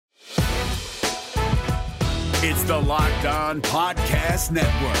It's the Locked On Podcast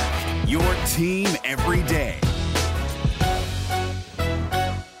Network, your team every day.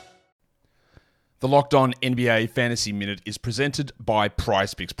 The Locked On NBA Fantasy Minute is presented by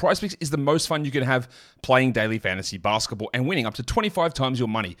PrizePicks. PrizePicks is the most fun you can have playing daily fantasy basketball and winning up to 25 times your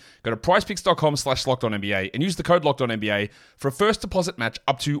money. Go to prizepicks.com/LockedOnNBA and use the code LockedOnNBA for a first deposit match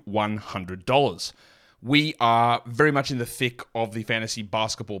up to $100. We are very much in the thick of the fantasy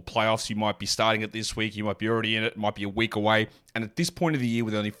basketball playoffs. You might be starting it this week. You might be already in it. It might be a week away. And at this point of the year,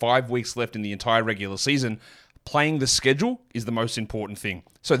 with only 5 weeks left in the entire regular season, playing the schedule is the most important thing.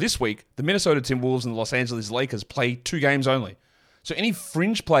 So this week, the Minnesota Timberwolves and the Los Angeles Lakers play 2 games only. So any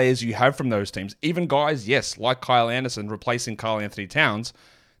fringe players you have from those teams, even guys, yes, like Kyle Anderson replacing Karl Anthony Towns,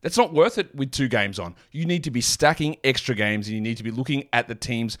 that's not worth it with 2 games on. You need to be stacking extra games, and you need to be looking at the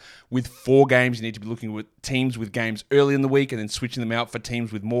teams with 4 games. You need to be looking at teams with games early in the week and then switching them out for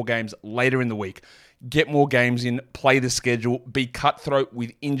teams with more games later in the week. Get more games in, play the schedule, be cutthroat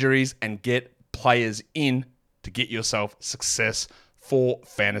with injuries, and get players in to get yourself success for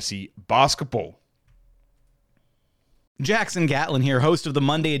fantasy basketball. Jackson Gatlin here, host of the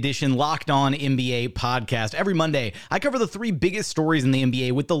Monday edition Locked On NBA podcast. Every Monday, I cover the 3 biggest stories in the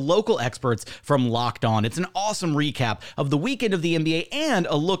NBA with the local experts from Locked On. It's an awesome recap of the weekend of the NBA and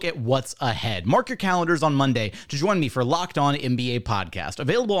a look at what's ahead. Mark your calendars on Monday to join me for Locked On NBA podcast,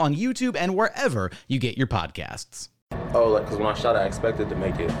 available on YouTube and wherever you get your podcasts. Because when I shot, I expected to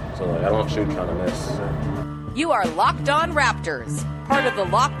make it. So, I don't shoot kind of miss. You are Locked On Raptors, part of the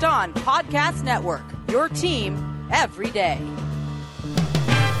Locked On Podcast Network, your team every day.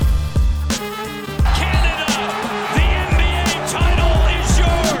 Canada, the NBA title is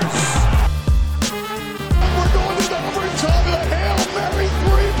yours. We're going to overtime and a Hail Mary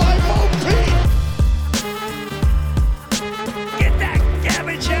 3 by Mo Pete. Get that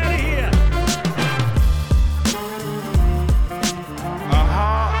garbage out of here.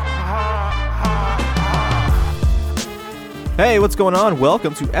 Hey, what's going on?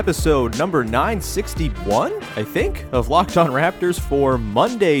 Welcome to episode number 961, I think, of Locked On Raptors for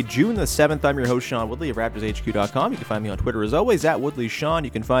Monday, June the 7th. I'm your host, Sean Woodley of RaptorsHQ.com. You can find me on Twitter as always, at WoodleySean.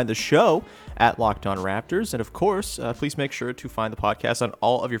 You can find the show at Locked On Raptors. And of course, please make sure to find the podcast on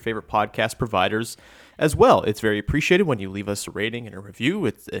all of your favorite podcast providers as well. It's very appreciated when you leave us a rating and a review.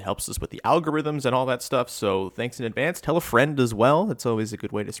 It helps us with the algorithms and all that stuff. So thanks in advance. Tell a friend as well. It's always a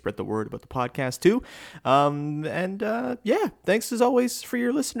good way to spread the word about the podcast too. Thanks as always for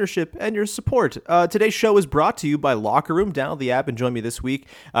your listenership and your support. Today's show is brought to you by Locker Room. Download the app and join me this week.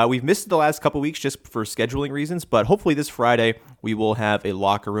 We've missed the last couple weeks just for scheduling reasons, but hopefully this Friday we will have a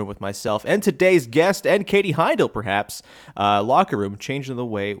Locker Room with myself and today's guest and Katie Heindel, perhaps. Locker Room, changing the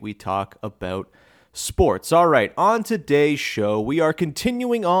way we talk about sports. All right, on today's show, we are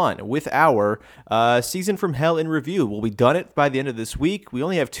continuing on with our season from hell in review. We'll be done it by the end of this week. We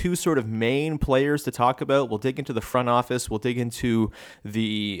only have 2 sort of main players to talk about. We'll dig into the front office. We'll dig into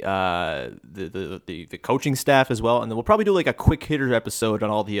the coaching staff as well, and then we'll probably do like a quick hitter episode on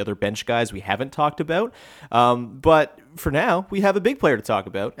all the other bench guys we haven't talked about. But for now, we have a big player to talk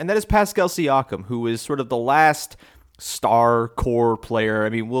about, and that is Pascal Siakam, who is sort of the last star core player. I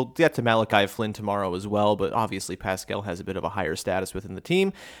mean, we'll get to Malachi Flynn tomorrow as well, but obviously Pascal has a bit of a higher status within the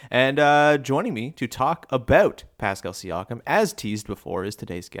team. And joining me to talk about Pascal Siakam, as teased before, is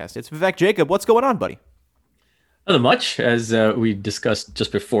today's guest. It's Vivek Jacob. What's going on, buddy? Not much. As we discussed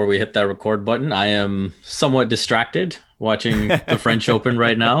just before we hit that record button, I am somewhat distracted watching the French Open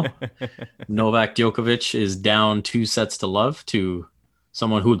right now. Novak Djokovic is down 2-0 to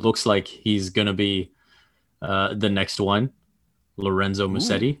someone who looks like he's going to be the next one, Lorenzo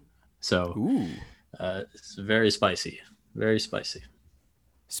Musetti. So it's very spicy. Very spicy.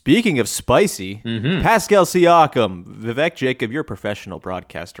 Speaking of spicy, Pascal Siakam, Vivek Jacob, you're a professional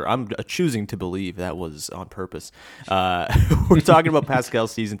broadcaster. I'm choosing to believe that was on purpose. We're talking about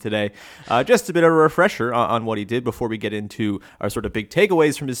Pascal's season today. Just a bit of a refresher on what he did before we get into our sort of big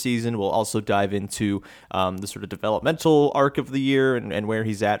takeaways from his season. We'll also dive into the sort of developmental arc of the year and where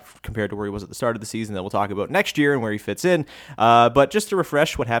he's at compared to where he was at the start of the season. Then we'll talk about next year and where he fits in. But just to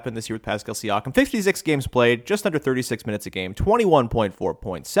refresh what happened this year with Pascal Siakam, 56 games played, just under 36 minutes a game, 21.4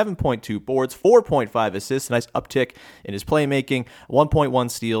 points. 7.2 boards, 4.5 assists, nice uptick in his playmaking, 1.1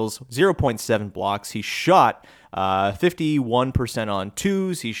 steals, 0.7 blocks. He shot 51% on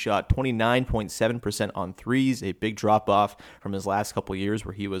twos. He shot 29.7% on threes, a big drop off from his last couple years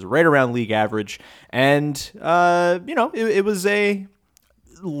where he was right around league average. And, it was a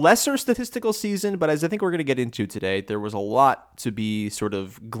lesser statistical season, but as I think we're going to get into today, there was a lot to be sort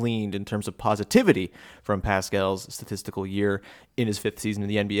of gleaned in terms of positivity from Pascal's statistical year in his 5th season in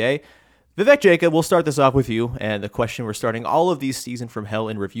the NBA. Vivek, Jacob, we'll start this off with you. And the question we're starting all of these Season from Hell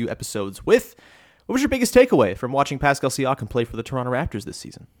in Review episodes with, what was your biggest takeaway from watching Pascal Siakam play for the Toronto Raptors this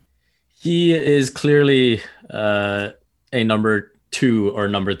season? He is clearly a number 2 or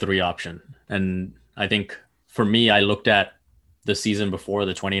number 3 option. And I think for me, I looked at the season before,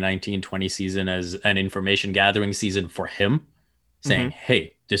 the 2019-20 season, as an information gathering season for him, saying,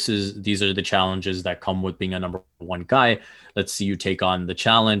 hey, these are the challenges that come with being a number 1 guy. Let's see you take on the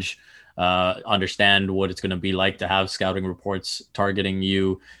challenge, understand what it's going to be like to have scouting reports targeting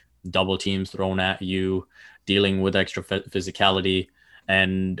you, double teams thrown at you, dealing with extra physicality.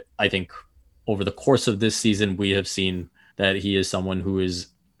 And I think over the course of this season, we have seen that he is someone who is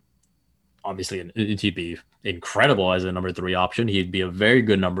obviously, he'd be incredible as a number 3 option. He'd be a very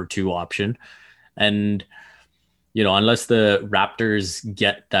good number 2 option. And, unless the Raptors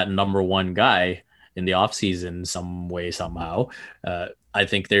get that number 1 guy in the offseason some way, somehow, I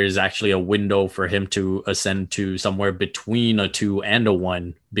think there's actually a window for him to ascend to somewhere between a 2 and a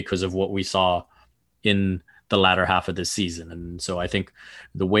 1 because of what we saw in the latter half of this season. And so I think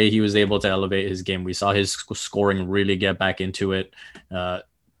the way he was able to elevate his game, we saw his scoring really get back into it.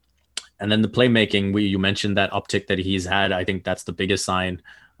 And then the playmaking, you mentioned that uptick that he's had. I think that's the biggest sign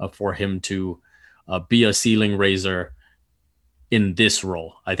for him to be a ceiling raiser in this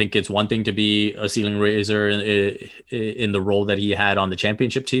role. I think it's one thing to be a ceiling raiser in the role that he had on the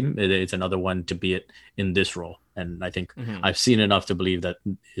championship team. It's another one to be it in this role. And I think I've seen enough to believe that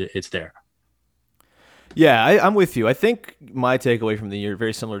it's there. Yeah, I'm with you. I think my takeaway from the year,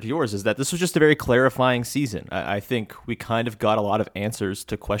 very similar to yours, is that this was just a very clarifying season. I think we kind of got a lot of answers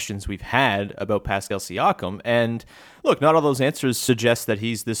to questions we've had about Pascal Siakam. And look, not all those answers suggest that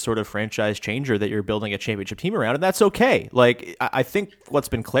he's this sort of franchise changer that you're building a championship team around, and that's okay. Like, I think what's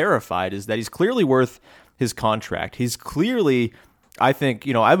been clarified is that he's clearly worth his contract. He's clearly, I think,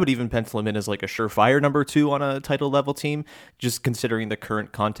 I would even pencil him in as like a surefire number 2 on a title level team, just considering the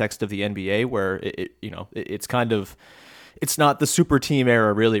current context of the NBA where it's kind of, it's not the super team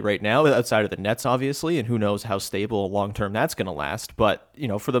era really right now outside of the Nets, obviously, and who knows how stable long term that's going to last. But,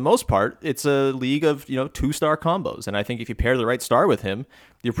 for the most part, it's a league of, 2-star combos. And I think if you pair the right star with him,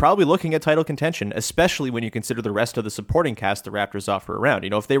 you're probably looking at title contention, especially when you consider the rest of the supporting cast the Raptors offer around.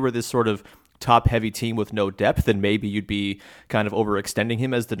 If they were this sort of top-heavy team with no depth, then maybe you'd be kind of overextending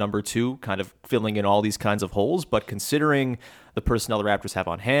him as the number 2, kind of filling in all these kinds of holes. But considering the personnel the Raptors have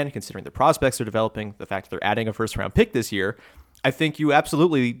on hand, considering the prospects they're developing, the fact that they're adding a first-round pick this year, I think you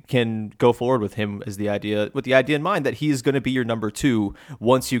absolutely can go forward with him as the idea in mind that he is going to be your number 2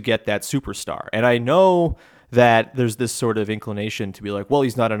 once you get that superstar. And I know that there's this sort of inclination to be like, well,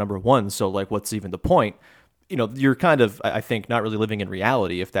 he's not a number 1, so like, what's even the point? You're kind of, I think, not really living in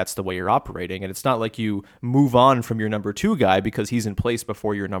reality if that's the way you're operating. And it's not like you move on from your number 2 guy because he's in place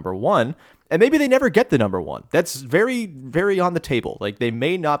before your number 1. And maybe they never get the number 1. That's very, very on the table. Like, they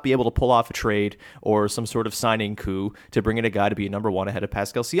may not be able to pull off a trade or some sort of signing coup to bring in a guy to be a number 1 ahead of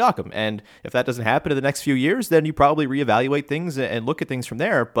Pascal Siakam. And if that doesn't happen in the next few years, then you probably reevaluate things and look at things from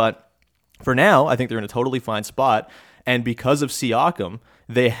there. But for now, I think they're in a totally fine spot. And because of Siakam,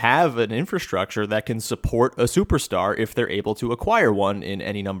 they have an infrastructure that can support a superstar if they're able to acquire one in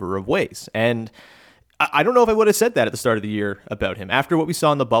any number of ways. And I don't know if I would have said that at the start of the year about him after what we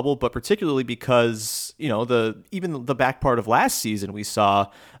saw in the bubble, but particularly because, even the back part of last season, we saw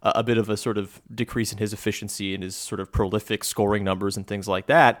a bit of a sort of decrease in his efficiency and his sort of prolific scoring numbers and things like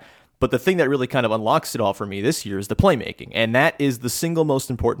that. But the thing that really kind of unlocks it all for me this year is the playmaking. And that is the single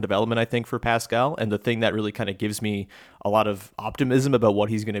most important development, I think, for Pascal. And the thing that really kind of gives me a lot of optimism about what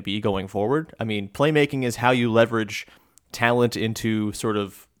he's going to be going forward. I mean, playmaking is how you leverage talent into sort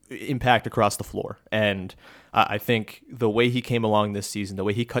of impact across the floor. And I think the way he came along this season, the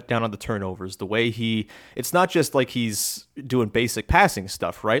way he cut down on the turnovers, the way it's not just like he's doing basic passing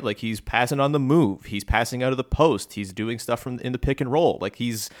stuff, right? Like, he's passing on the move. He's passing out of the post. He's doing stuff in the pick and roll. Like,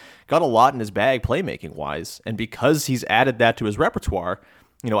 he's got a lot in his bag playmaking wise. And because he's added that to his repertoire,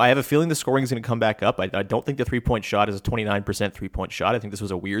 I have a feeling the scoring is going to come back up. I don't think the 3-point shot is a 29% 3-point shot. I think this was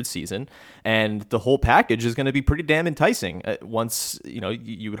a weird season. And the whole package is going to be pretty damn enticing once,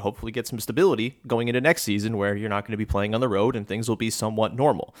 you would hopefully get some stability going into next season where you're not going to be playing on the road and things will be somewhat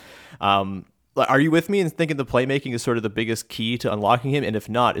normal. Are you with me in thinking the playmaking is sort of the biggest key to unlocking him? And if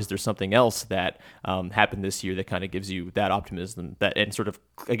not, is there something else that happened this year that kind of gives you that optimism and sort of,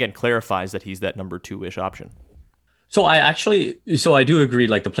 again, clarifies that he's that number 2-ish option? So I do agree.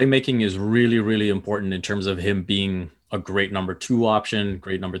 Like, the playmaking is really, really important in terms of him being a great number 2 option,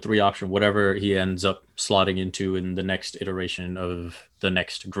 great number 3 option, whatever he ends up slotting into in the next iteration of the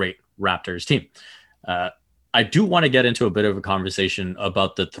next great Raptors team. I do want to get into a bit of a conversation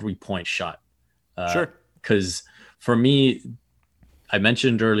about the 3-point shot. Sure. Because for me, I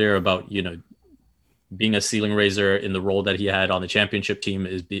mentioned earlier about, being a ceiling raiser in the role that he had on the championship team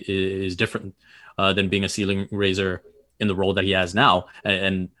is different than being a ceiling raiser in the role that he has now.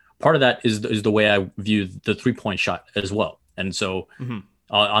 And part of that is the way I view the 3-point shot as well. And so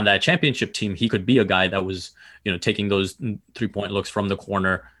on that championship team, he could be a guy that was, taking those 3-point looks from the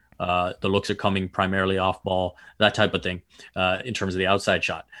corner. The looks are coming primarily off ball, that type of thing, in terms of the outside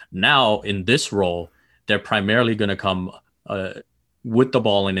shot. Now in this role, they're primarily going to come with the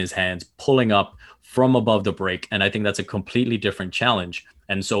ball in his hands, pulling up from above the break. And I think that's a completely different challenge.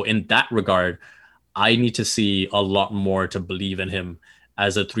 And so in that regard, I need to see a lot more to believe in him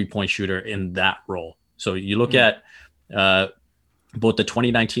as a 3-point shooter in that role. So you look at both the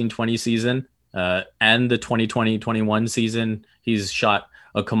 2019-20 season and the 2020-21 season, he's shot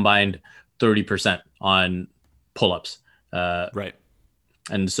a combined 30% on pull-ups. Right.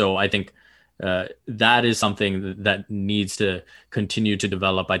 And so I think that is something that needs to continue to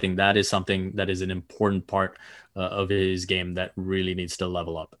develop. I think that is something that is an important part of his game that really needs to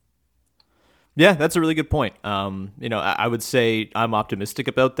level up. Yeah, that's a really good point. I would say I'm optimistic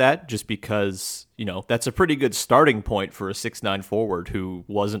about that just because, that's a pretty good starting point for a 6'9" forward who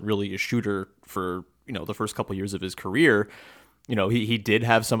wasn't really a shooter for, the first couple of years of his career. He did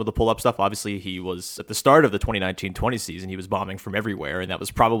have some of the pull-up stuff. Obviously, he was at the start of the 2019-20 season, he was bombing from everywhere, and that was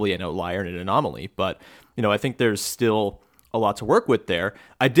probably an outlier and an anomaly. But, I think there's still a lot to work with there.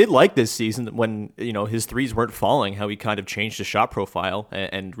 I did like this season when, his threes weren't falling, how he kind of changed his shot profile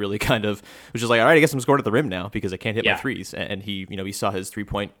and really kind of was just like, all right, I guess I'm scoring at the rim now because I can't hit my threes. And he, he saw his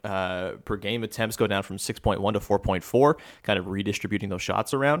 3-point per game attempts go down from 6.1 to 4.4, kind of redistributing those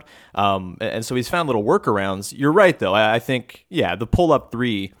shots around. And so he's found little workarounds. You're right, though. I think, the pull-up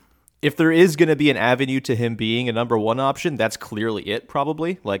 3, if there is going to be an avenue to him being a number 1 option, that's clearly it,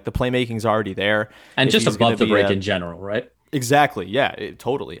 probably. Like, the playmaking's already there. And just above the break in general, right? Exactly. Yeah,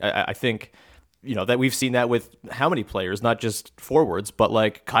 totally. I think, that we've seen that with how many players, not just forwards, but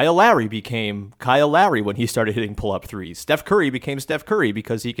like Kyle Lowry became Kyle Lowry when he started hitting pull-up threes. Steph Curry became Steph Curry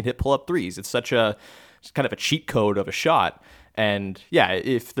because he can hit pull-up threes. It's such a kind of a cheat code of a shot. And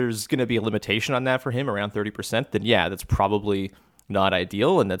if there's going to be a limitation on that for him around 30%, then that's probably not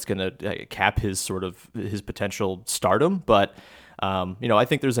ideal. And that's going to cap his potential stardom. But, I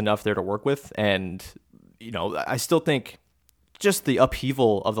think there's enough there to work with. And, I still think just the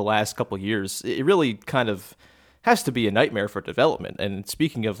upheaval of the last couple of years, it really kind of has to be a nightmare for development. And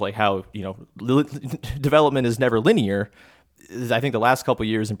speaking of like how, development is never linear, I think the last couple of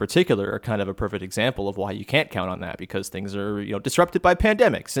years in particular are kind of a perfect example of why you can't count on that because things are, disrupted by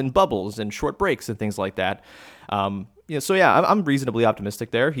pandemics and bubbles and short breaks and things like that. I'm reasonably optimistic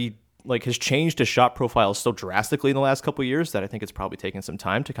there. He has changed his shot profile so drastically in the last couple of years that I think it's probably taken some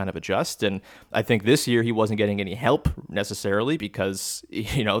time to kind of adjust. And I think this year he wasn't getting any help necessarily because,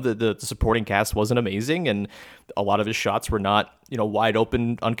 the supporting cast wasn't amazing and a lot of his shots were not, wide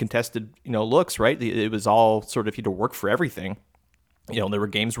open, uncontested, looks, right? It was all sort of, he had to work for everything. There were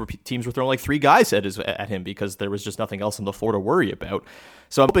games where teams were throwing like 3 guys at him because there was just nothing else on the floor to worry about.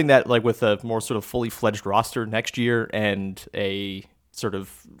 So I'm hoping that with a more sort of fully fledged roster next year and a sort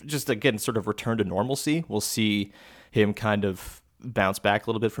of return to normalcy, we'll see him kind of bounce back a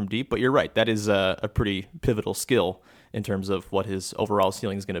little bit from deep. But you're right, that is a pretty pivotal skill in terms of what his overall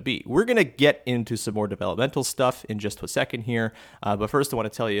ceiling is going to be. We're going to get into some more developmental stuff in just a second here. But first, I want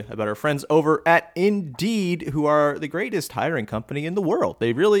to tell you about our friends over at Indeed, who are the greatest hiring company in the world.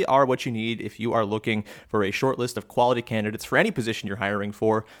 They really are what you need if you are looking for a short list of quality candidates for any position you're hiring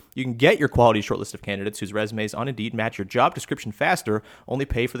for. You can get your quality short list of candidates whose resumes on Indeed match your job description faster, only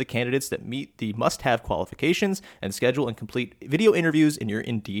pay for the candidates that meet the must-have qualifications, and schedule and complete video interviews in your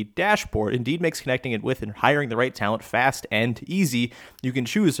Indeed dashboard. Indeed makes connecting it with and hiring the right talent fast and easy. You can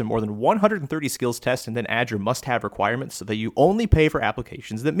choose from more than 130 skills tests and then add your must-have requirements so that you only pay for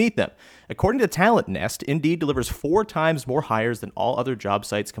applications that meet them. According to Talent Nest, Indeed delivers 4 times more hires than all other job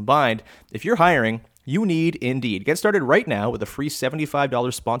sites combined. If you're hiring, you need Indeed. Get started right now with a free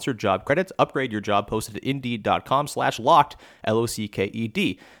 $75 sponsored job credit to upgrade your job posted at Indeed.com/locked,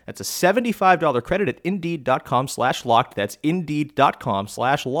 LOCKED. That's a $75 credit at Indeed.com/locked. That's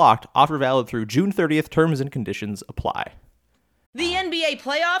Indeed.com/locked. Offer valid through June 30th. Terms and conditions apply. The NBA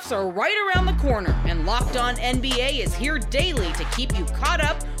playoffs are right around the corner, and Locked On NBA is here daily to keep you caught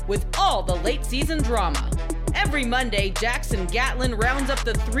up with all the late season drama. Every Monday, Jackson Gatlin rounds up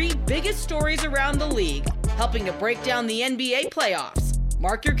the 3 biggest stories around the league, helping to break down the NBA playoffs.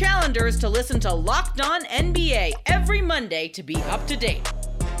 Mark your calendars to listen to Locked On NBA every Monday to be up to date.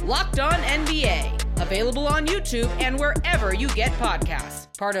 Locked On NBA, Available on YouTube and wherever you get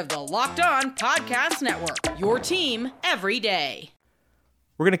podcasts. Part of the Locked On Podcast Network. Your team every day.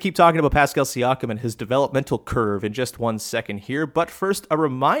 We're going to keep talking about Pascal Siakam and his developmental curve in just 1 second here. But first, a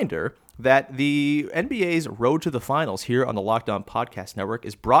reminder that the NBA's Road to the Finals here on the Locked On Podcast Network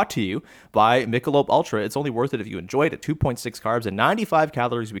is brought to you by Michelob Ultra. It's only worth it if you enjoy it at 2.6 carbs and 95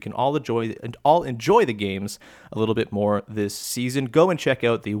 calories. We can all enjoy the games a little bit more this season. Go and check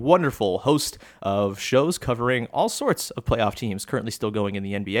out the wonderful host of shows covering all sorts of playoff teams currently still going in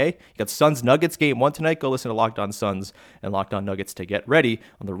the NBA. You got Suns Nuggets game 1 tonight. Go listen to Locked On Suns and Locked On Nuggets to get ready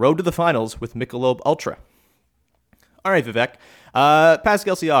on the Road to the Finals with Michelob Ultra. All right, Vivek.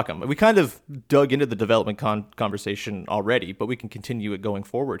 Pascal Siakam. We kind of dug into the development conversation already, but we can continue it going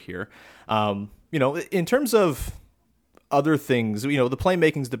forward here. In terms of other things, the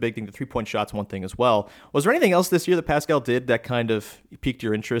playmaking's the big thing. The 3-point shot's one thing as well. Was there anything else this year that Pascal did that kind of piqued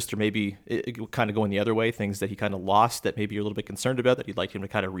your interest, or maybe it kind of going the other way, things that he kind of lost that maybe you're a little bit concerned about that you'd like him to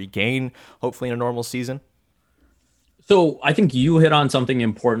kind of regain, hopefully in a normal season? So I think you hit on something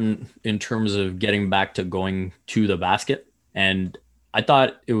important in terms of getting back to going to the basket. And I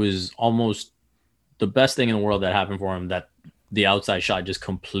thought it was almost the best thing in the world that happened for him, that the outside shot just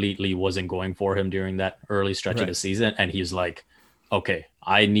completely wasn't going for him during that early stretch of the season. And he's like, okay,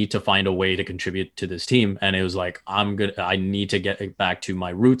 I need to find a way to contribute to this team. And it was like, I need to get back to my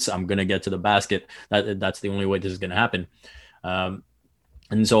roots. I'm going to get to the basket. That's the only way this is going to happen.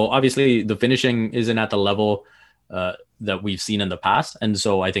 And so obviously the finishing isn't at the level that we've seen in the past. And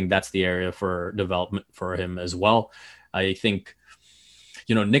so I think that's the area for development for him as well. I think,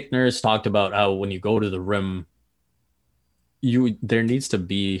 Nick Nurse talked about how when you go to the rim, there needs to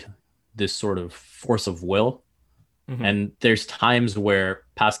be this sort of force of will. Mm-hmm. And there's times where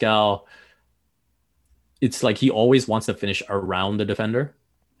Pascal, it's like he always wants to finish around the defender.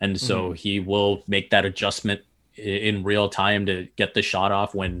 And so he will make that adjustment in real time to get the shot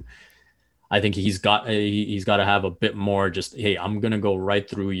off, when I think he's got to have a bit more just, hey, I'm going to go right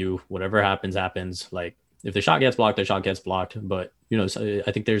through you. Whatever happens, happens. Like if the shot gets blocked, the shot gets blocked. But, so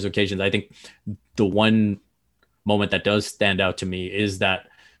I think there's occasions. I think the one moment that does stand out to me is that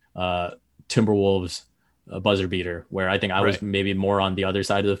Timberwolves buzzer beater, where I think I was maybe more on the other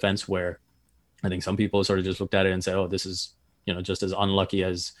side of the fence, where I think some people sort of just looked at it and said, oh, this is, just as unlucky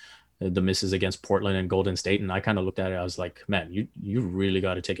as the misses against Portland and Golden State. And I kind of looked at it. I was like, man, you really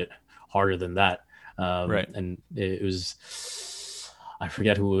got to take it harder than that. And it was, I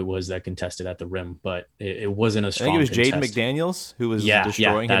forget who it was that contested at the rim, but it wasn't a strong I think it was contest. Jaden McDaniels who was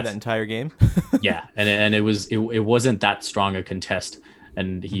destroying him that entire game. Yeah. And it wasn't that strong a contest,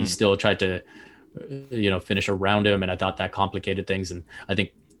 and he still tried to, finish around him. And I thought that complicated things. And I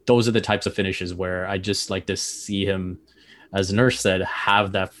think those are the types of finishes where I just like to see him, as Nurse said,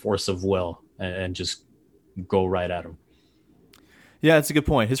 have that force of will and just go right at him. Yeah, that's a good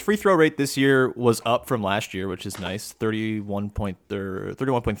point. His free throw rate this year was up from last year, which is nice.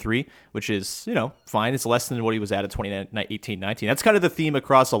 31.3, which is, fine. It's less than what he was at 2018-19. That's kind of the theme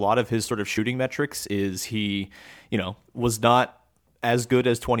across a lot of his sort of shooting metrics, is he, was not as good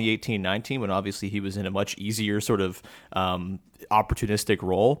as 2018-19, when obviously he was in a much easier sort of opportunistic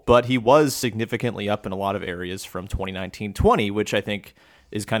role, but he was significantly up in a lot of areas from 2019-20, which I think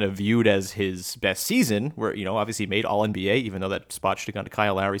is kind of viewed as his best season, where, obviously he made All NBA, even though that spot should have gone to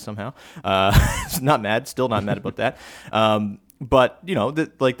Kyle Lowry somehow. Still not mad about that. But,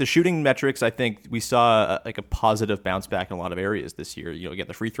 the shooting metrics, I think we saw a positive bounce back in a lot of areas this year. Again,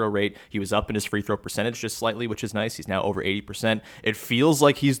 the free throw rate, he was up in his free throw percentage just slightly, which is nice. He's now over 80%. It feels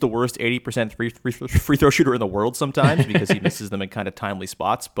like he's the worst 80% free throw shooter in the world sometimes, because he misses them in kind of timely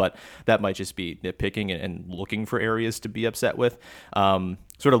spots, but that might just be nitpicking and looking for areas to be upset with.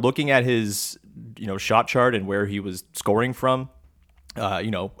 Sort of looking at his, shot chart and where he was scoring from,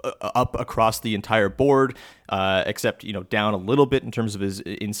 up across the entire board, except, down a little bit in terms of his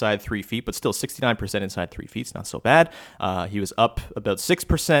inside 3 feet, but still 69% inside 3 feet. It's not so bad. He was up about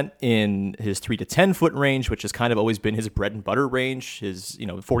 6% in his 3 to 10 foot range, which has kind of always been his bread and butter range. His,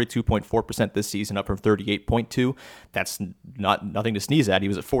 42.4% this season, up from 38.2. That's nothing to sneeze at. He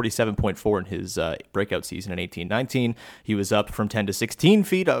was at 47.4 in his breakout season in 18-19. He was up from 10 to 16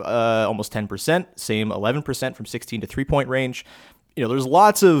 feet, almost 10%. Same 11% from 16 to 3-point range. There's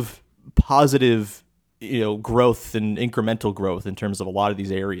lots of positive, growth and incremental growth in terms of a lot of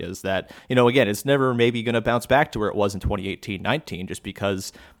these areas that, again, it's never maybe going to bounce back to where it was in 2018-19, just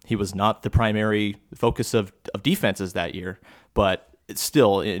because he was not the primary focus of defenses that year. But it's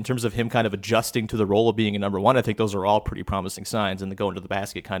still, in terms of him kind of adjusting to the role of being a number one, I think those are all pretty promising signs. And the going to the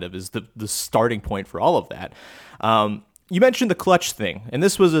basket kind of is the starting point for all of that. You mentioned the clutch thing, and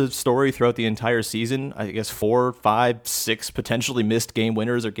this was a story throughout the entire season. I guess 4, 5, 6 potentially missed game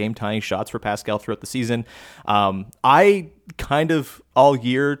winners or game tying shots for Pascal throughout the season. I kind of all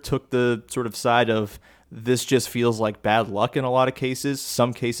year took the sort of side of this just feels like bad luck in a lot of cases.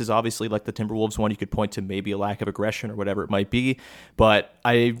 Some cases, obviously, like the Timberwolves one, you could point to maybe a lack of aggression or whatever it might be. But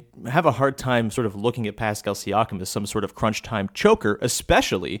I have a hard time sort of looking at Pascal Siakam as some sort of crunch time choker,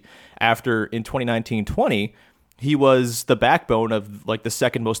 especially after in 2019-20, he was the backbone of like the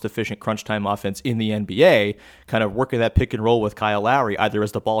second most efficient crunch time offense in the NBA, kind of working that pick and roll with Kyle Lowry, either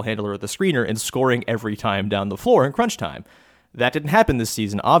as the ball handler or the screener, and scoring every time down the floor in crunch time. That didn't happen this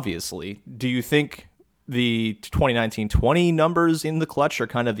season, obviously. Do you think the 2019-20 numbers in the clutch are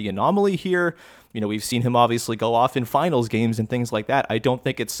kind of the anomaly here? You know, we've seen him obviously go off in finals games and things like that. I don't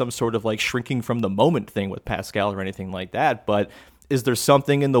think it's some sort of like shrinking from the moment thing with Pascal or anything like that, but is there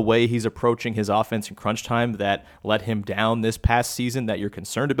something in the way he's approaching his offense in crunch time that let him down this past season that you're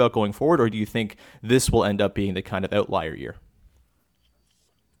concerned about going forward, or do you think this will end up being the kind of outlier year?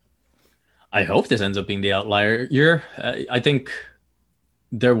 I hope this ends up being the outlier year. I think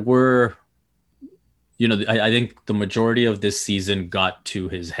there were, I think the majority of this season got to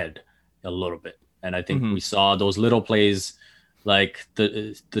his head a little bit. And I think we saw those little plays like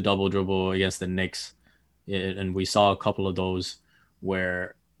the double dribble against the Knicks. And we saw a couple of those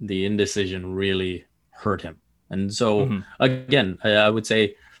where the indecision really hurt him. And so, again, I would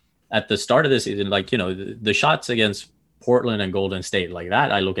say at the start of this season, like, the shots against Portland and Golden State, like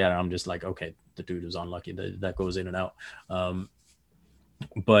that, I look at it, I'm just like, okay, the dude was unlucky. That goes in and out.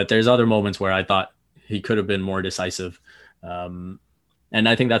 But there's other moments where I thought he could have been more decisive. And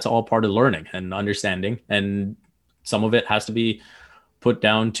I think that's all part of learning and understanding. And some of it has to be put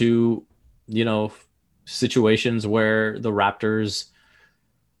down to, situations where the Raptors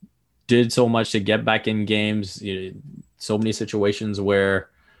did so much to get back in games, so many situations where,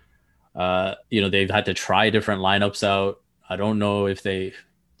 they've had to try different lineups out. I don't know if they,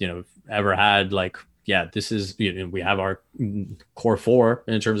 ever had like, this is, we have our core four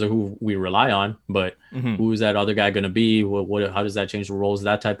in terms of who we rely on, but who's that other guy going to be? How does that change the roles,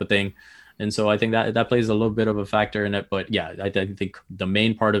 that type of thing? And so I think that plays a little bit of a factor in it. But I think the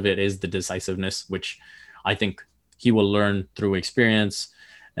main part of it is the decisiveness, which I think he will learn through experience.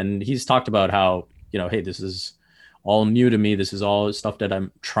 And he's talked about how, hey, this is all new to me. This is all stuff that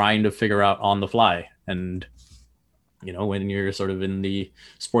I'm trying to figure out on the fly. And, when you're sort of in the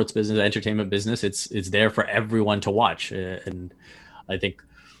sports business, entertainment business, it's there for everyone to watch. And I think,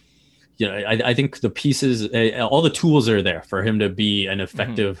 I think the pieces, all the tools are there for him to be an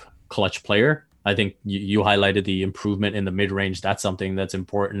effective clutch player. I think you highlighted the improvement in the mid-range. That's something that's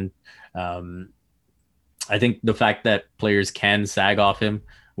important. I think the fact that players can sag off him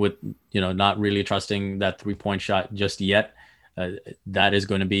with, not really trusting that 3-point shot just yet, that is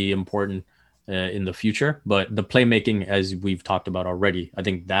going to be important in the future. But the playmaking, as we've talked about already, I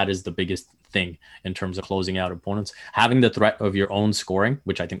think that is the biggest thing in terms of closing out opponents. Having the threat of your own scoring,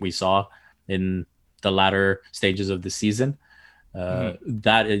 which I think we saw in the latter stages of the season,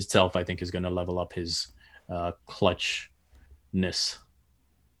 that itself, I think, is going to level up his clutchness.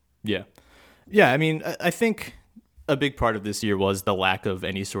 Yeah. Yeah, I mean, I think a big part of this year was the lack of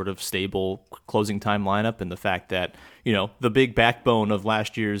any sort of stable closing time lineup, and the fact that, the big backbone of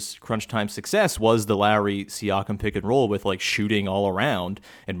last year's crunch time success was the Lowry Siakam pick and roll with like shooting all around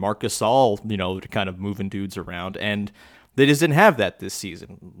and Marc Gasol, kind of moving dudes around. And they just didn't have that this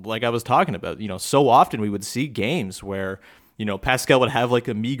season. Like I was talking about, so often we would see games where, Pascal would have like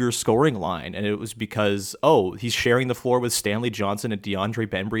a meager scoring line, and it was because, he's sharing the floor with Stanley Johnson and DeAndre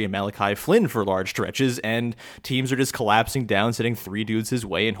Bembry and Malachi Flynn for large stretches, and teams are just collapsing down, sitting 3 dudes his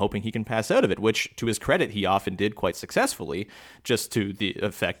way and hoping he can pass out of it, which, to his credit, he often did quite successfully, just to the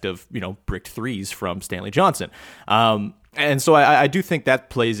effect of, bricked threes from Stanley Johnson. And so I do think that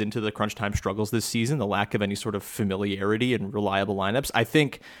plays into the crunch time struggles this season, the lack of any sort of familiarity and reliable lineups. I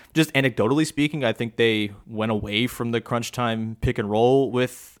think, just anecdotally speaking, I think they went away from the crunch time pick and roll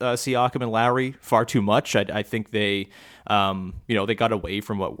with Siakam and Lowry far too much. I think they, they got away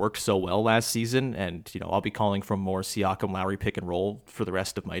from what worked so well last season. And, I'll be calling for more Siakam Lowry pick and roll for the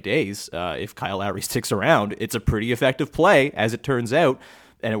rest of my days. If Kyle Lowry sticks around, it's a pretty effective play, as it turns out.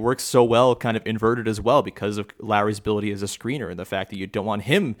 And it works so well kind of inverted as well because of Lowry's ability as a screener and the fact that you don't want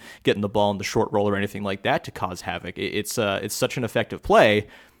him getting the ball in the short roll or anything like that to cause havoc. It's such an effective play.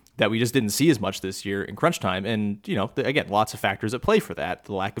 that we just didn't see as much this year in crunch time. And, again, lots of factors at play for that.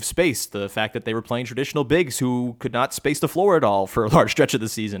 The lack of space, the fact that they were playing traditional bigs who could not space the floor at all for a large stretch of the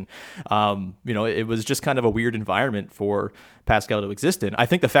season. It was just kind of a weird environment for Pascal to exist in. I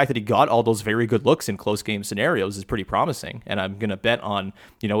think the fact that he got all those very good looks in close game scenarios is pretty promising. And I'm going to bet on,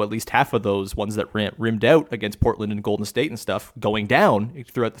 at least half of those ones that rimmed out against Portland and Golden State and stuff going down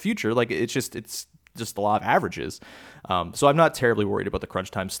throughout the future. Like, it's just the law of averages. So I'm not terribly worried about the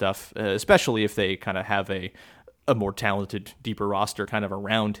crunch time stuff, especially if they kind of have a more talented, deeper roster kind of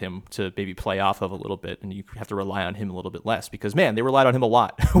around him to maybe play off of a little bit, and you have to rely on him a little bit less because, man, they relied on him a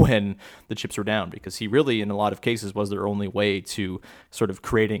lot when the chips were down because he really, in a lot of cases, was their only way to sort of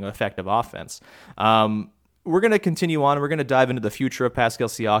creating effective offense. We're going to continue on. We're going to dive into the future of Pascal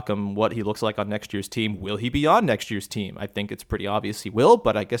Siakam, what he looks like on next year's team. Will he be on next year's team? I think it's pretty obvious he will,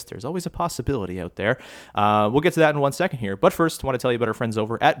 but I guess there's always a possibility out there. We'll get to that in 1 second here. But first, I want to tell you about our friends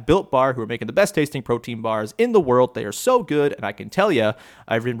over at Built Bar, who are making the best tasting protein bars in the world. They are so good, and I can tell you,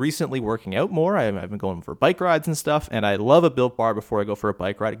 I've been recently working out more. I've been going for bike rides and stuff, and I love a Built Bar before I go for a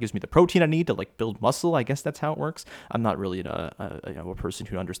bike ride. It gives me the protein I need to build muscle. I guess that's how it works. I'm not really a person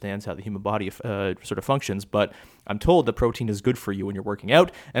who understands how the human body sort of functions, but I'm told the protein is good for you when you're working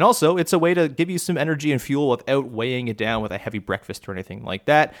out. And also, it's a way to give you some energy and fuel without weighing it down with a heavy breakfast or anything like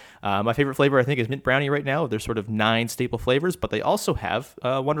that. My favorite flavor, I think, is mint brownie right now. There's sort of 9 staple flavors, but they also have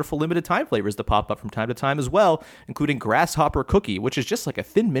wonderful limited time flavors that pop up from time to time as well, including grasshopper cookie, which is just like a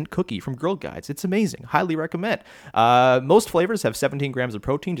thin mint cookie from Girl Guides. It's amazing. Highly recommend. Most flavors have 17 grams of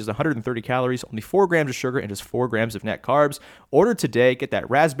protein, just 130 calories, only 4 grams of sugar, and just 4 grams of net carbs. Order today. Get that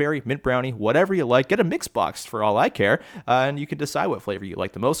raspberry, mint brownie, whatever you like. Get a mix box for all I care, and you can decide what flavor you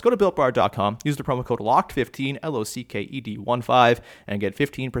like the most. Go to BuiltBar.com, use the promo code LOCKED15, LOCKED15, and get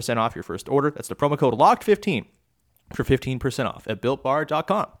 15% off your first order. That's the promo code LOCKED15 for 15% off at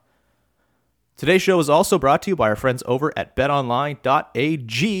BuiltBar.com. Today's show is also brought to you by our friends over at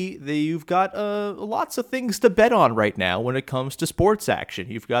betonline.ag. You've got lots of things to bet on right now when it comes to sports action.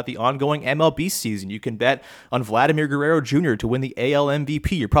 You've got the ongoing MLB season. You can bet on Vladimir Guerrero Jr. to win the AL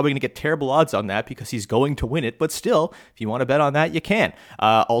MVP. You're probably going to get terrible odds on that because he's going to win it, but still, if you want to bet on that, you can.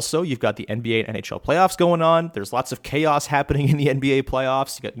 Also, you've got the NBA and NHL playoffs going on. There's lots of chaos happening in the NBA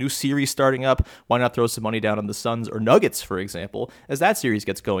playoffs. You got new series starting up. Why not throw some money down on the Suns or Nuggets, for example, as that series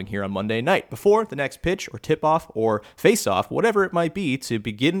gets going here on Monday night. Before the next pitch or tip-off or face-off, whatever it might be, to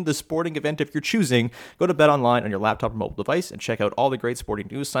begin the sporting event of your choosing, go to BetOnline on your laptop or mobile device and check out all the great sporting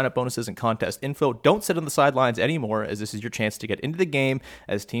news, sign-up bonuses, and contest info. Don't sit on the sidelines anymore, as this is your chance to get into the game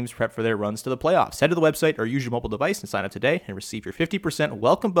as teams prep for their runs to the playoffs. Head to the website or use your mobile device and sign up today and receive your 50%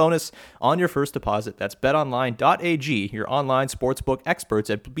 welcome bonus on your first deposit. That's betonline.ag, your online sportsbook experts,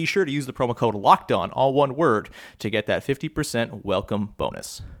 and be sure to use the promo code LOCKEDON, all one word, to get that 50% welcome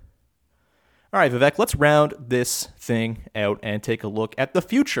bonus. All right, Vivek, let's round this thing out and take a look at the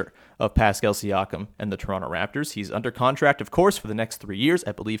future of Pascal Siakam and the Toronto Raptors. He's under contract, of course, for the next 3 years.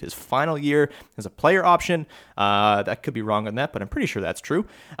 I believe his final year has a player option. That could be wrong on that, but I'm pretty sure that's true.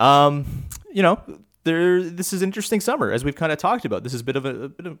 This is an interesting summer, as we've kind of talked about. This is a bit of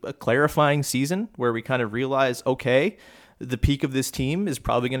a clarifying season where we kind of realize, okay, the peak of this team is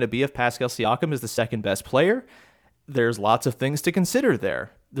probably going to be if Pascal Siakam is the second best player. There's lots of things to consider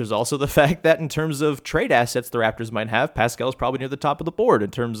there. There's also the fact that in terms of trade assets the Raptors might have, Pascal is probably near the top of the board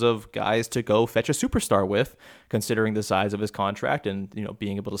in terms of guys to go fetch a superstar with, considering the size of his contract and,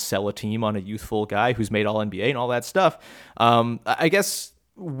 being able to sell a team on a youthful guy who's made All-NBA and all that stuff. I guess,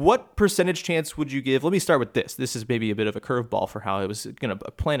 what percentage chance would you give? Let me start with this. This is maybe a bit of a curveball for how I was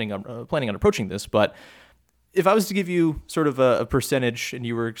planning on approaching this, but if I was to give you sort of a percentage and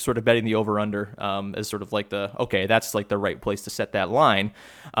you were sort of betting the over-under as sort of like that's like the right place to set that line,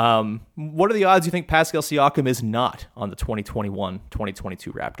 what are the odds you think Pascal Siakam is not on the 2021-2022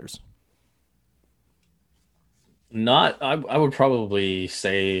 Raptors? I would probably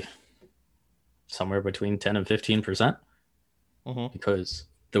say somewhere between 10 and 15%. Because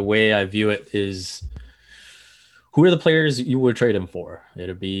the way I view it is, who are the players you would trade him for?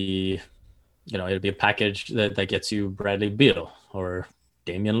 It'd be a package that gets you Bradley Beal or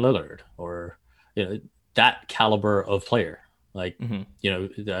Damian Lillard or, that caliber of player. I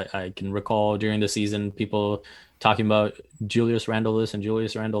can recall during the season people talking about Julius Randle this and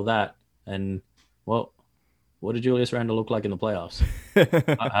Julius Randle that. And, well, what did Julius Randle look like in the playoffs?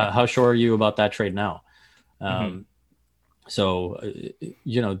 How sure are you about that trade now? So,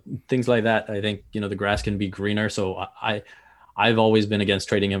 things like that, I think, the grass can be greener. So I've always been against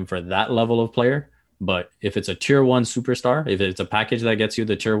trading him for that level of player. But if it's a tier 1 superstar, if it's a package that gets you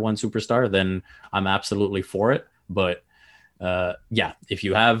the tier 1 superstar, then I'm absolutely for it. But if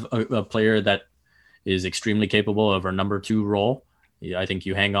you have a player that is extremely capable of a number 2 role, I think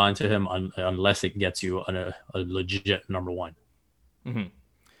you hang on to him unless it gets you a legit number 1. Mm-hmm.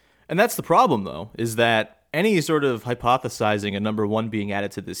 And that's the problem, though, is that any sort of hypothesizing a number 1 being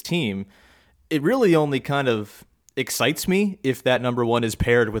added to this team, it really only kind of excites me if that number 1 is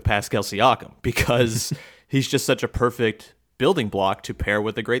paired with Pascal Siakam, because he's just such a perfect building block to pair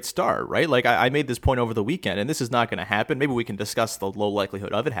with a great star, right? Like I made this point over the weekend, and this is not going to happen. Maybe we can discuss the low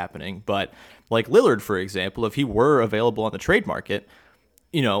likelihood of it happening, but like Lillard, for example, if he were available on the trade market,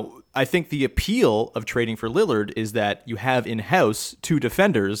 I think the appeal of trading for Lillard is that you have in-house 2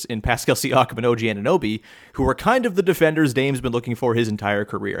 defenders in Pascal Siakam and OG Anunoby, who are kind of the defenders Dame's been looking for his entire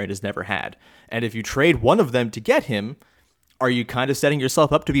career and has never had. And if you trade one of them to get him, are you kind of setting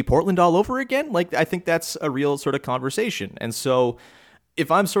yourself up to be Portland all over again? Like, I think that's a real sort of conversation. And so if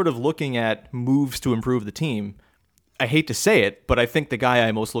I'm sort of looking at moves to improve the team, I hate to say it, but I think the guy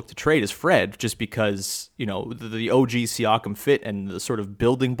I most look to trade is Fred, just because, the OG Siakam fit and the sort of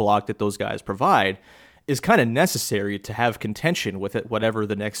building block that those guys provide is kind of necessary to have contention with it, whatever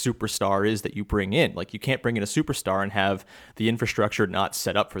the next superstar is that you bring in. Like, you can't bring in a superstar and have the infrastructure not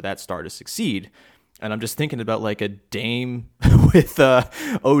set up for that star to succeed. And I'm just thinking about like a Dame with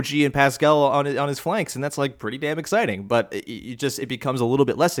OG and Pascal on his flanks, and that's like pretty damn exciting. But it becomes a little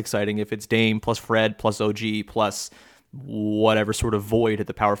bit less exciting if it's Dame plus Fred plus OG plus whatever sort of void at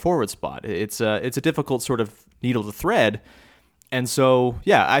the power forward spot. It's a difficult sort of needle to thread. And so,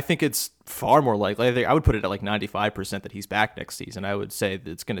 yeah, I think it's far more likely. I would put it at like 95% that he's back next season. I would say that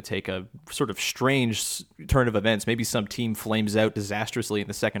it's going to take a sort of strange turn of events. Maybe some team flames out disastrously in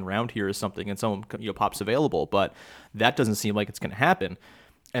the second round here or something, and someone pops available. But that doesn't seem like it's going to happen.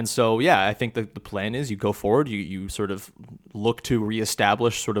 And so, yeah, I think the plan is you go forward, you sort of look to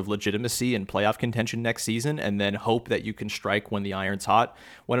reestablish sort of legitimacy and playoff contention next season, and then hope that you can strike when the iron's hot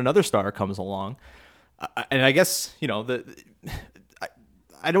when another star comes along. And I guess,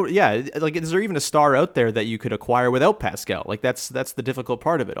 I don't, yeah, like, is there even a star out there that you could acquire without Pascal? Like, that's the difficult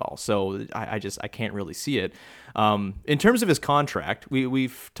part of it all. So I can't really see it. In terms of his contract,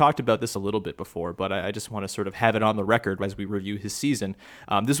 we've talked about this a little bit before, but I just want to sort of have it on the record as we review his season.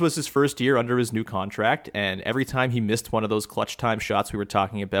 This was his first year under his new contract, and every time he missed one of those clutch time shots we were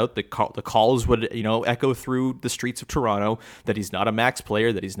talking about, the calls would, echo through the streets of Toronto that he's not a max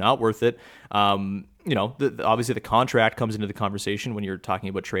player, that he's not worth it. Obviously the contract comes into the conversation when you're talking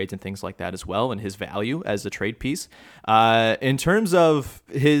about trades and things like that as well, and his value as a trade piece. In terms of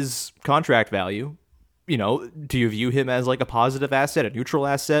his contract value, do you view him as like a positive asset, a neutral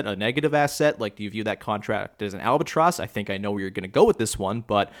asset, a negative asset? Like, do you view that contract as an albatross? I think I know where you're going to go with this one,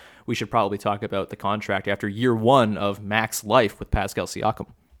 but we should probably talk about the contract after year 1 of max life with Pascal Siakam.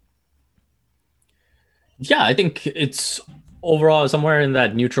 Yeah, I think it's overall somewhere in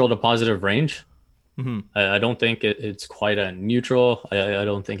that neutral to positive range. Mm-hmm. I don't think it's quite a neutral. I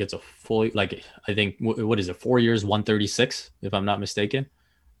don't think it's a fully, like, I think, what is it, 4 years, 136, if I'm not mistaken.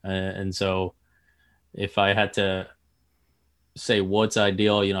 And so if I had to say what's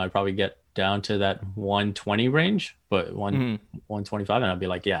ideal, I'd probably get down to that 120 range, but 125, and I'd be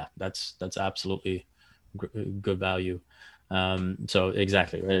like, yeah, that's absolutely good value. So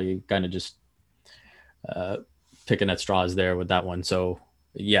exactly, right? You kind of just picking at straws there with that one. So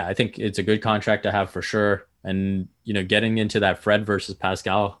yeah, I think it's a good contract to have for sure. And, getting into that Fred versus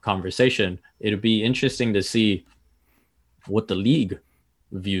Pascal conversation, it'd be interesting to see what the league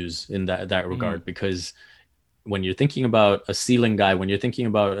views in that regard, because when you're thinking about a ceiling guy, when you're thinking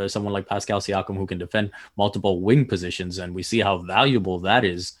about someone like Pascal Siakam who can defend multiple wing positions, and we see how valuable that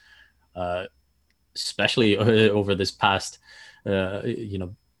is, especially over this past,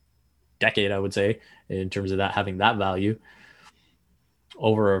 decade, I would say, in terms of that having that value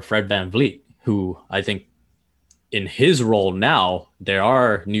over Fred VanVleet, who I think in his role now, there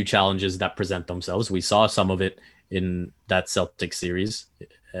are new challenges that present themselves. We saw some of it in that Celtics series.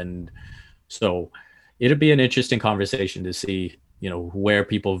 And so it'd be an interesting conversation to see, where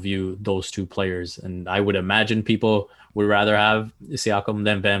people view those two players. And I would imagine people would rather have Siakam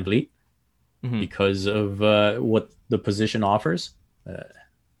than VanVleet because of what the position offers.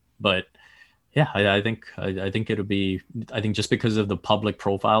 But yeah, I think it'll be, I think just because of the public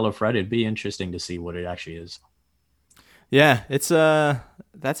profile of Fred, it'd be interesting to see what it actually is. Yeah, it's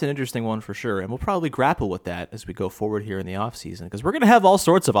that's an interesting one for sure, and we'll probably grapple with that as we go forward here in the offseason, because we're going to have all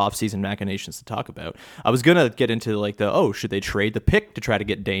sorts of offseason machinations to talk about. I was going to get into like should they trade the pick to try to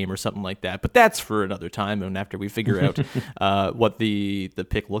get Dame or something like that, but that's for another time, and after we figure out what the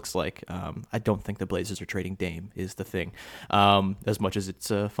pick looks like. I don't think the Blazers are trading Dame is the thing, as much as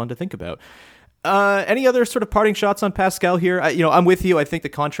it's fun to think about. Any other sort of parting shots on Pascal here? I'm with you. I think the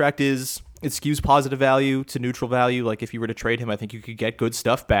contract it skews positive value to neutral value. Like if you were to trade him, I think you could get good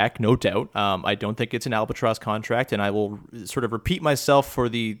stuff back, no doubt. I don't think it's an albatross contract, and I will sort of repeat myself for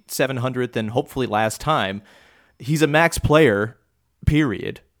the 700th and hopefully last time. He's a max player,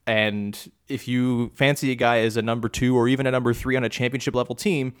 period. And if you fancy a guy as a number 2 or even a number 3 on a championship level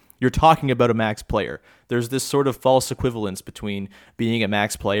team, you're talking about a max player. There's this sort of false equivalence between being a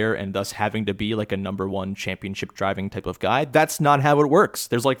max player and thus having to be like a number 1 championship driving type of guy. That's not how it works.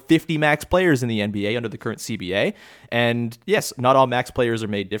 There's like 50 max players in the NBA under the current CBA. And yes, not all max players are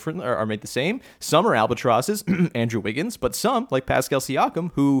made different or are made the same. Some are albatrosses, Andrew Wiggins, but some, like Pascal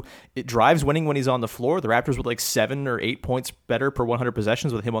Siakam, who it drives winning when he's on the floor. The Raptors were like 7 or 8 points better per 100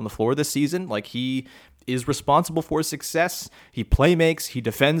 possessions with him on the floor this season. Like he is responsible for success. He playmakes. He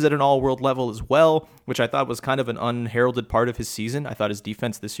defends at an all-world level as well, which I thought was kind of an unheralded part of his season. I thought his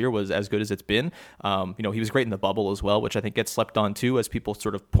defense this year was as good as it's been. He was great in the bubble as well, which I think gets slept on too, as people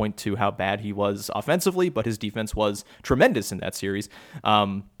sort of point to how bad he was offensively, but his defense was tremendous in that series.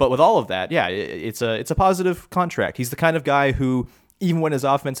 But with all of that, yeah, it's a positive contract. He's the kind of guy who, even when his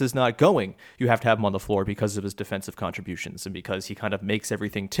offense is not going, you have to have him on the floor because of his defensive contributions and because he kind of makes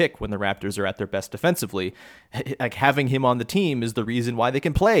everything tick when the Raptors are at their best defensively. Like having him on the team is the reason why they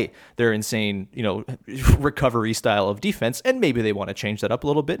can play their insane, recovery style of defense. And maybe they want to change that up a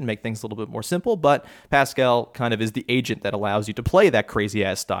little bit and make things a little bit more simple. But Pascal kind of is the agent that allows you to play that crazy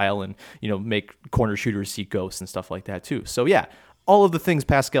ass style and, make corner shooters see ghosts and stuff like that too. So yeah, all of the things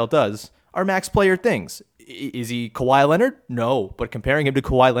Pascal does are max player things. Is he Kawhi Leonard? No, but comparing him to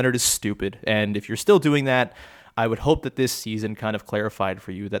Kawhi Leonard is stupid. And if you're still doing that, I would hope that this season kind of clarified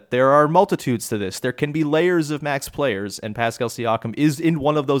for you that there are multitudes to this. There can be layers of max players, and Pascal Siakam is in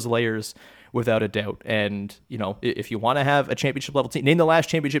one of those layers without a doubt. And, if you want to have a championship level team, name the last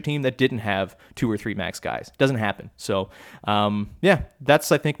championship team that didn't have 2 or 3 max guys. It doesn't happen. So,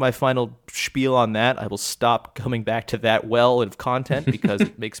 that's, I think, my final spiel on that. I will stop coming back to that well of content because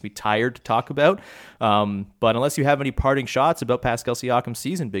it makes me tired to talk about. But unless you have any parting shots about Pascal Siakam's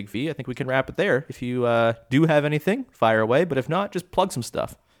season, Big V, I think we can wrap it there. If you do have anything, fire away. But if not, just plug some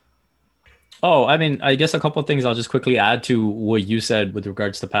stuff. Oh, I guess a couple of things I'll just quickly add to what you said with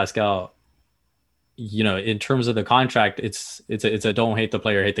regards to Pascal. In terms of the contract, it's a don't hate the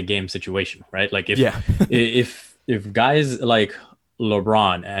player, hate the game situation, right? Like if guys like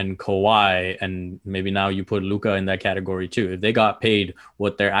LeBron and Kawhi, and maybe now you put Luka in that category too, if they got paid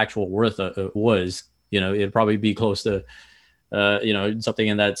what their actual worth was, it'd probably be close to, something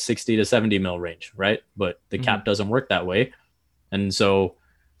in that 60 to 70 mil range, right? But the cap doesn't work that way. And so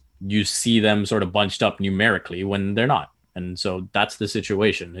you see them sort of bunched up numerically when they're not. And so that's the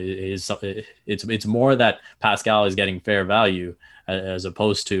situation. It's more that Pascal is getting fair value as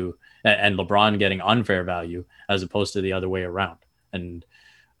opposed to, and LeBron getting unfair value as opposed to the other way around. And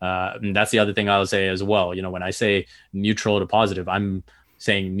that's the other thing I'll say as well. When I say neutral to positive, I'm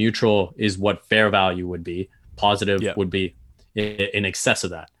saying neutral is what fair value would be. Positive would be in excess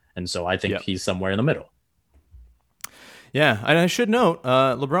of that. And so I think he's somewhere in the middle. Yeah, and I should note,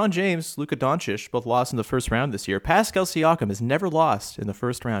 LeBron James, Luka Doncic, both lost in the first round this year. Pascal Siakam has never lost in the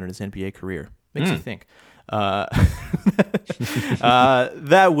first round in his NBA career. Makes you think.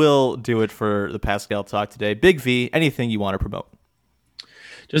 That will do it for the Pascal talk today. Big V, anything you want to promote?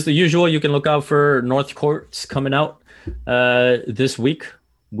 Just the usual. You can look out for North Courts coming out this week.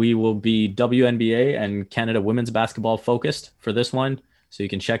 We will be WNBA and Canada women's basketball focused for this one, so you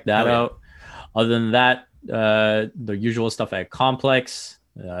can check that out. Other than that, the usual stuff at Complex.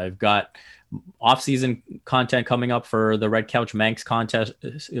 I've got off-season content coming up for the Red Couch Manx contest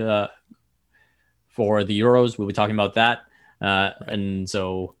for the Euros. We'll be talking about that. And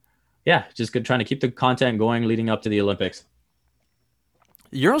so, just trying to keep the content going leading up to the Olympics.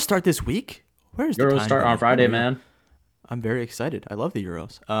 Euros start this week? Where's the Euros time start on Friday, man. I'm very excited. I love the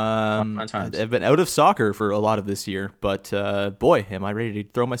Euros. I've been out of soccer for a lot of this year, but boy, am I ready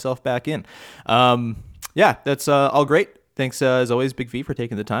to throw myself back in. That's all great. Thanks, as always, Big V, for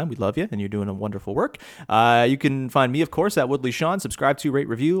taking the time. We love you, and you're doing a wonderful work. You can find me, of course, at Woodley Sean. Subscribe to, rate,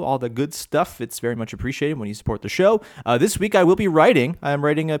 review, all the good stuff. It's very much appreciated when you support the show. This week, I will be writing. I'm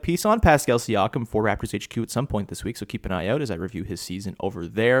writing a piece on Pascal Siakam for Raptors HQ at some point this week, so keep an eye out as I review his season over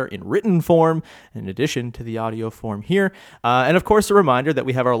there in written form, in addition to the audio form here. And, of course, a reminder that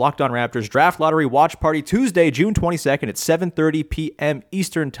we have our Locked On Raptors Draft Lottery Watch Party Tuesday, June 22nd at 7:30 p.m.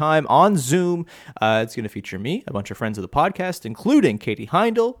 Eastern Time on Zoom. It's going to feature me, a bunch of friends of the podcast, podcast, including Katie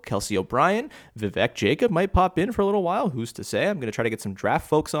Heindel, Kelsey O'Brien, Vivek Jacob might pop in for a little while. Who's to say? I'm going to try to get some draft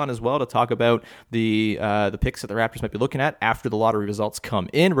folks on as well to talk about the picks that the Raptors might be looking at after the lottery results come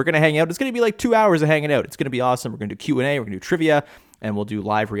in. We're going to hang out. It's going to be like 2 hours of hanging out. It's going to be awesome. We're going to do Q&A. We're going to do trivia. And we'll do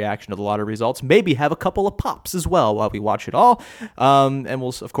live reaction to the lottery results. Maybe have a couple of pops as well while we watch it all. And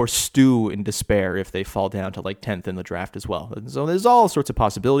we'll, of course, stew in despair if they fall down to like 10th in the draft as well. And so there's all sorts of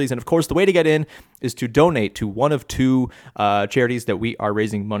possibilities. And, of course, the way to get in is to donate to one of two charities that we are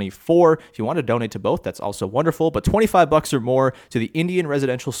raising money for. If you want to donate to both, that's also wonderful. But $25 or more to the Indian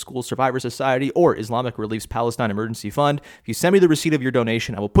Residential School Survivor Society or Islamic Relief's Palestine Emergency Fund. If you send me the receipt of your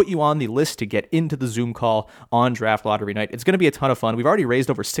donation, I will put you on the list to get into the Zoom call on draft lottery night. It's going to be a ton of fun. We've already raised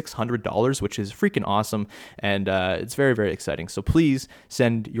over $600, which is freaking awesome, and it's very, very exciting. So please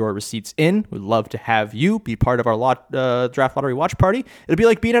send your receipts in. We'd love to have you be part of our draft lottery watch party. It'll be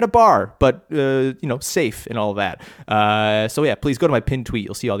like being at a bar, but safe and all that. So yeah, please go to my pinned tweet.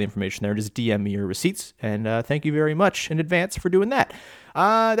 You'll see all the information there. Just DM me your receipts, and thank you very much in advance for doing that.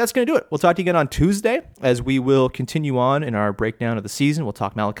 That's going to do it. We'll talk to you again on Tuesday as we will continue on in our breakdown of the season. We'll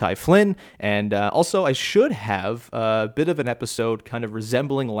talk Malachi Flynn. And also, I should have a bit of an episode kind of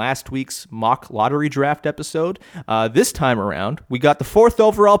resembling last week's mock lottery draft episode. This time around, we got the 4th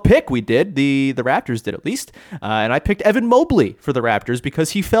overall pick. We did. The Raptors did, at least. And I picked Evan Mobley for the Raptors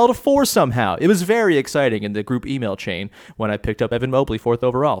because he fell to 4 somehow. It was very exciting in the group email chain when I picked up Evan Mobley 4th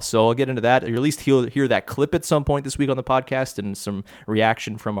overall. So I'll get into that. Or at least hear that clip at some point this week on the podcast and some reaction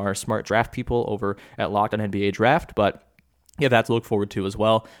from our smart draft people over at Locked On NBA Draft. But you have that to look forward to as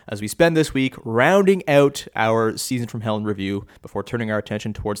well as we spend this week rounding out our season from hell in review before turning our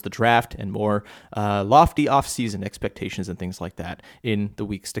attention towards the draft and more lofty off-season expectations and things like that in the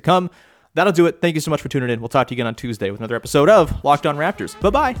weeks to come. That'll do it. Thank you so much for tuning in. We'll talk to you again on Tuesday with another episode of Locked On Raptors.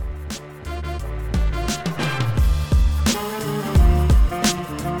 Bye-bye.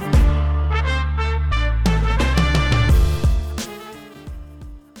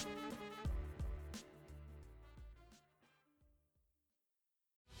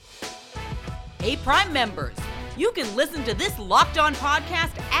 Hey, Prime members, you can listen to this Locked On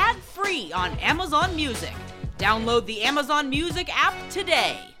podcast ad-free on Amazon Music. Download the Amazon Music app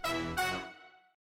today.